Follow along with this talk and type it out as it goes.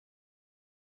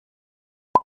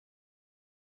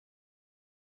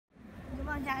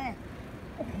帮家摁，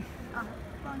啊，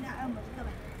帮家摁我胳膊，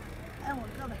摁我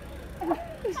胳膊，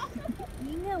你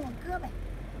摁我胳膊，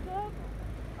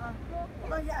啊，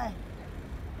帮家摁，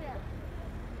对呀，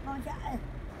帮家摁。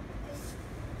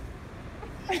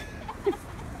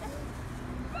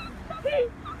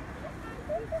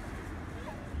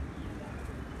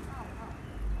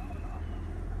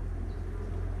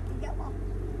你叫我，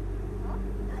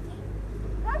拿去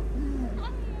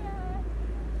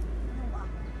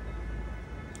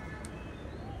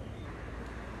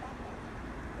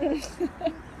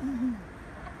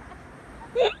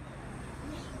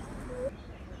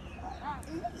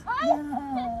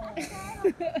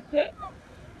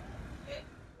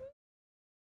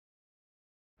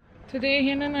，Today,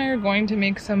 Hannah and I are going to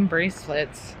make some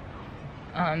bracelets.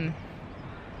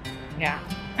 Yeah.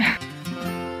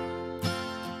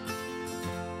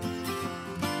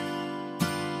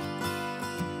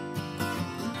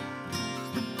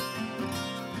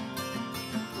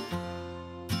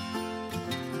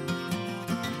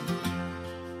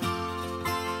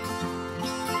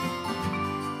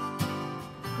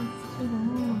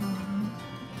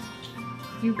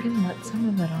 You can let some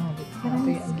of it off. It's not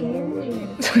the end of the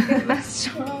world. That's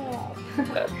wrong.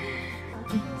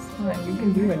 It's fine. You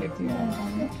can do it if you want.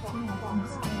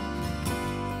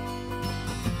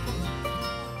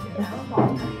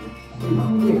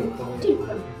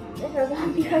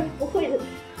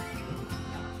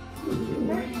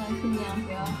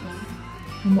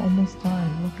 I'm almost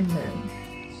done. Look at it.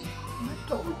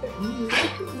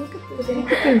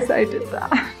 Look at this. I did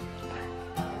that.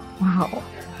 Wow.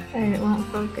 It won't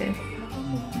focus.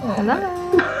 Hello.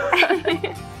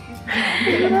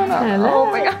 Hello. Oh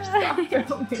my gosh, stop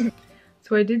filming.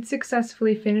 So I did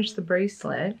successfully finish the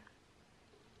bracelet.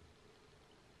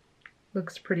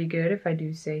 Looks pretty good if I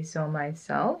do say so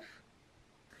myself.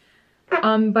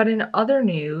 But in other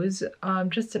news,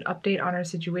 just an update on our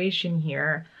situation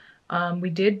here. We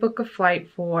did book a flight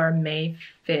for May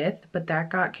 5th, but that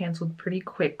got canceled pretty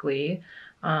quickly,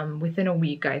 within a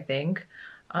week, I think.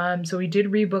 So we did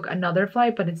rebook another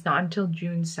flight, but it's not until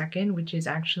June 2nd, which is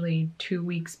actually 2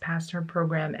 weeks past our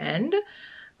program end.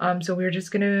 So we're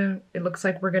just gonna, it looks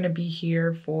like we're gonna be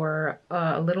here for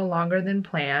a little longer than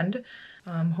planned.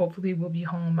 Hopefully we'll be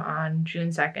home on June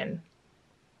 2nd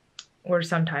or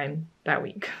sometime that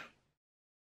week.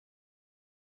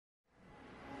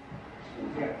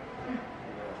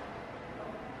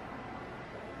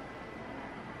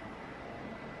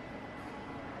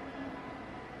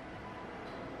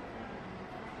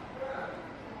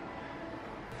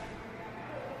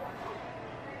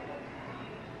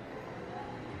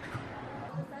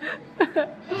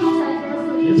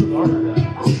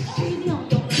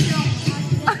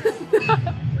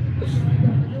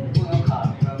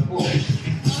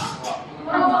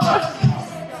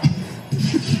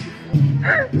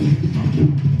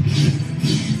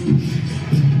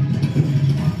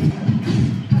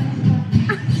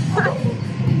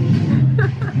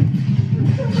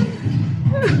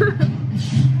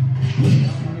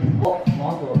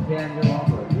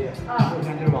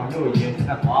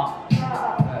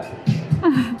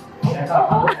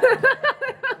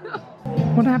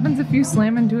 What happens if you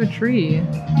slam into a tree?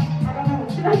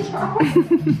 Should I try?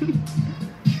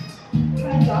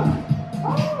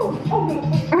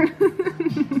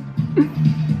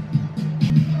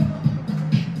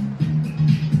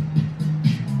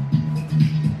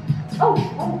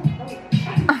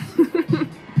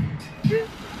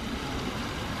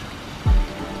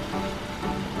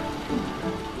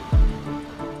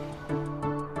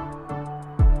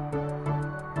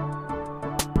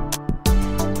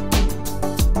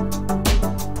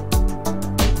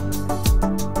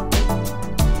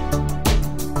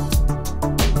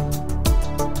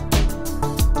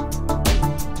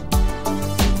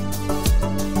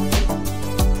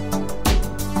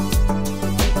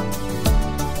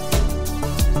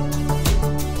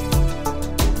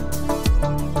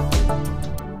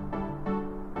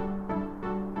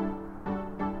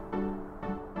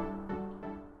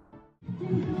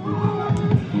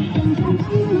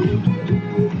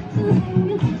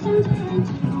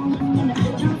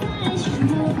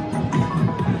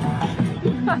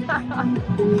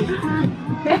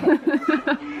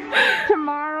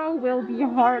 Tomorrow will be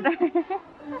harder.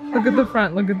 Look at the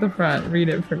front, look at the front. Read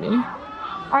it for me.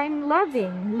 I'm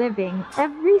loving living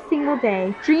every single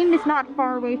day. Dream is not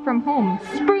far away from home.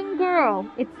 Spring girl.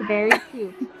 It's very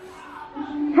cute.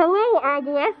 Hello,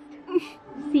 August.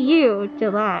 See you,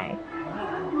 July.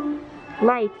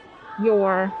 Like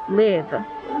your live.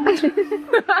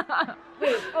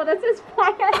 Wait, oh, that's his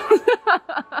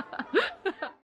plan.